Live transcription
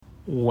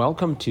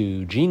Welcome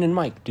to Gene and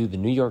Mike do the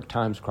New York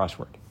Times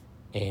crossword.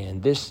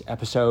 And this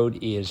episode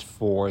is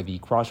for the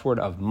crossword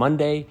of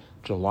Monday,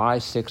 July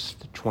 6th,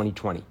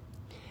 2020.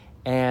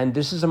 And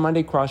this is a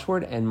Monday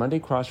crossword, and Monday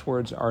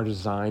crosswords are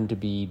designed to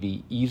be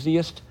the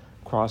easiest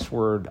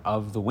crossword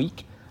of the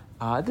week.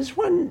 This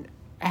one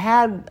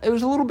it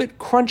was a little bit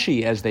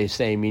crunchy, as they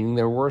say, meaning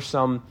there were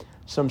some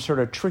sort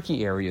of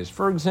tricky areas.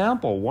 For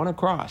example, one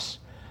across,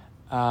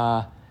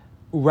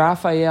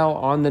 Rafael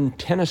on the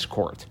tennis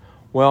court.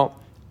 Well,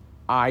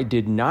 I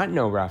did not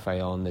know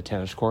Rafael on the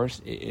tennis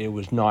course. It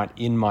was not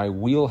in my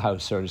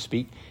wheelhouse, so to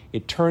speak.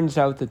 It turns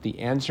out that the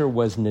answer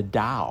was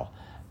Nadal.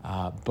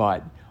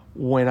 But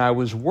when I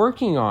was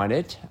working on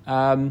it,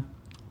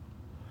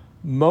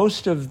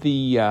 most of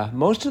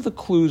the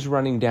clues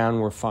running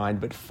down were fine,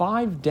 but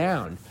 5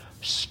 down,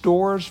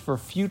 stores for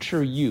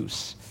future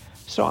use.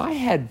 So I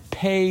had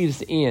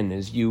pays in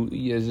as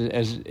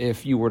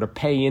if you were to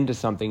pay into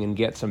something and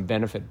get some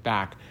benefit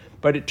back.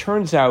 But it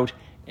turns out,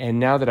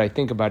 and now that I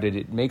think about it,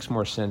 it makes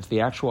more sense.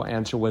 The actual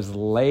answer was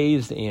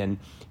lays in,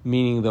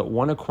 meaning that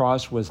one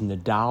across was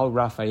Nadal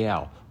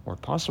Rafael, or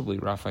possibly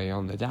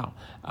Rafael Nadal.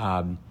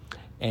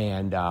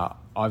 And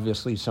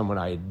obviously someone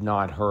I had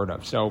not heard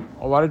of. So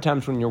a lot of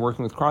times when you're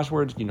working with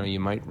crosswords, you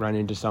might run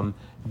into some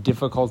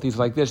difficulties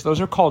like this.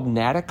 Those are called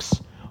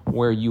natics,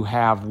 where you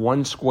have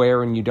one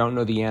square and you don't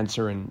know the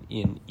answer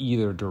in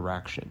either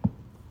direction.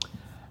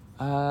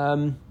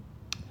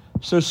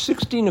 So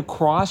 16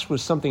 across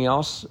was something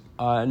else,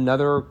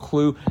 another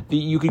clue.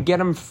 You could get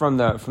them from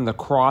the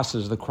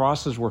crosses. The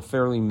crosses were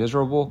fairly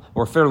merciful,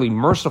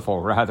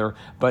 rather.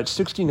 But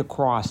 16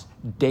 across,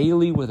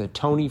 daily with a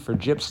Tony for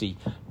gypsy,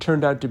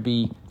 turned out to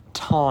be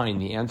Tyne.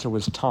 The answer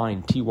was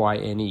Tyne,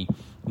 Tyne.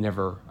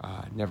 Never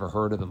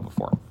heard of them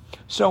before.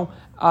 So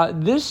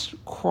this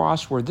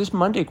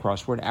Monday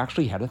crossword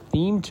actually had a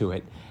theme to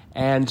it.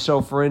 And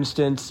so, for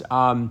instance,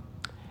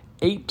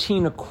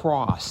 18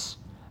 across,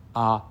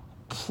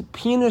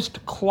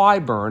 pianist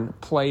Clyburn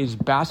plays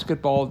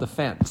basketball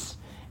defense.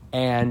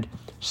 And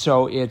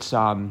so it's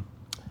the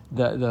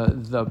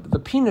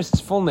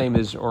pianist's full name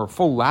or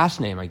full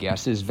last name, I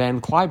guess, is Van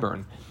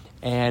Cliburn.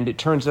 And it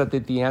turns out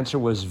that the answer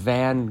was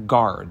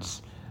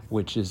Vanguards,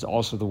 which is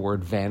also the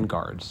word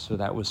vanguards. So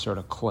that was sort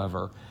of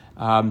clever.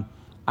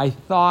 I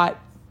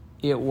thought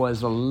it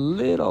was a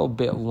little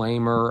bit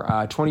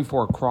lamer.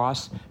 24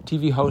 across,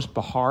 TV host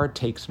Bahar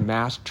takes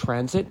mass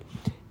transit.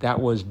 That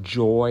was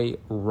Joy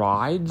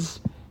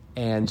Rides.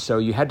 And so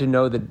you had to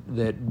know that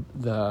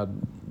the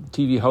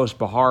TV host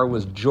Bahar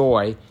was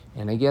Joy,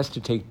 and I guess to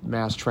take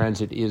mass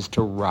transit is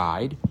to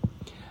ride.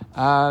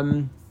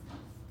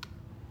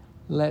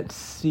 Let's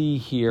see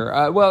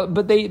here.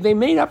 But they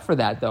made up for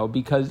that, though,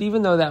 because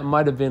even though that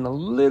might have been a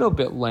little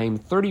bit lame,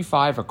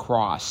 35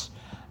 across,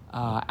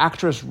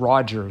 actress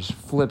Rogers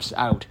flips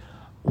out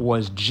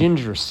was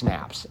Ginger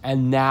Snaps,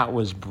 and that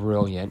was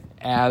brilliant,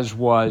 as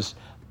was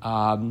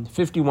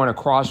 51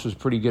 across was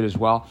pretty good as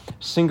well.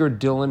 Singer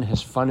Dylan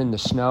has fun in the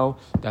snow.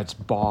 That's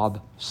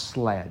Bob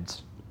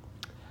Sleds.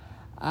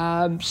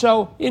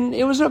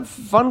 It was a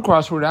fun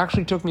crossword. It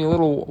actually took me a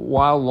little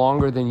while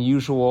longer than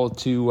usual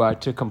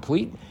to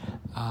complete,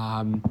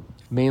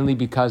 mainly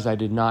because I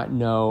did not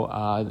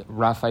know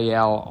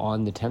Rafael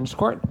on the tennis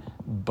court,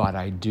 but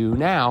I do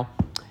now.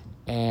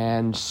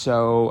 And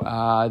so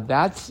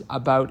that's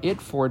about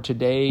it for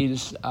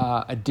today's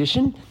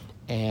edition.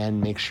 And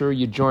make sure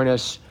you join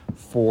us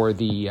for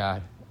the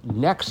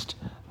next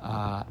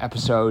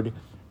episode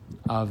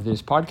of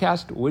this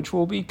podcast, which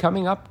will be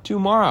coming up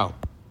tomorrow.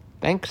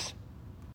 Thanks.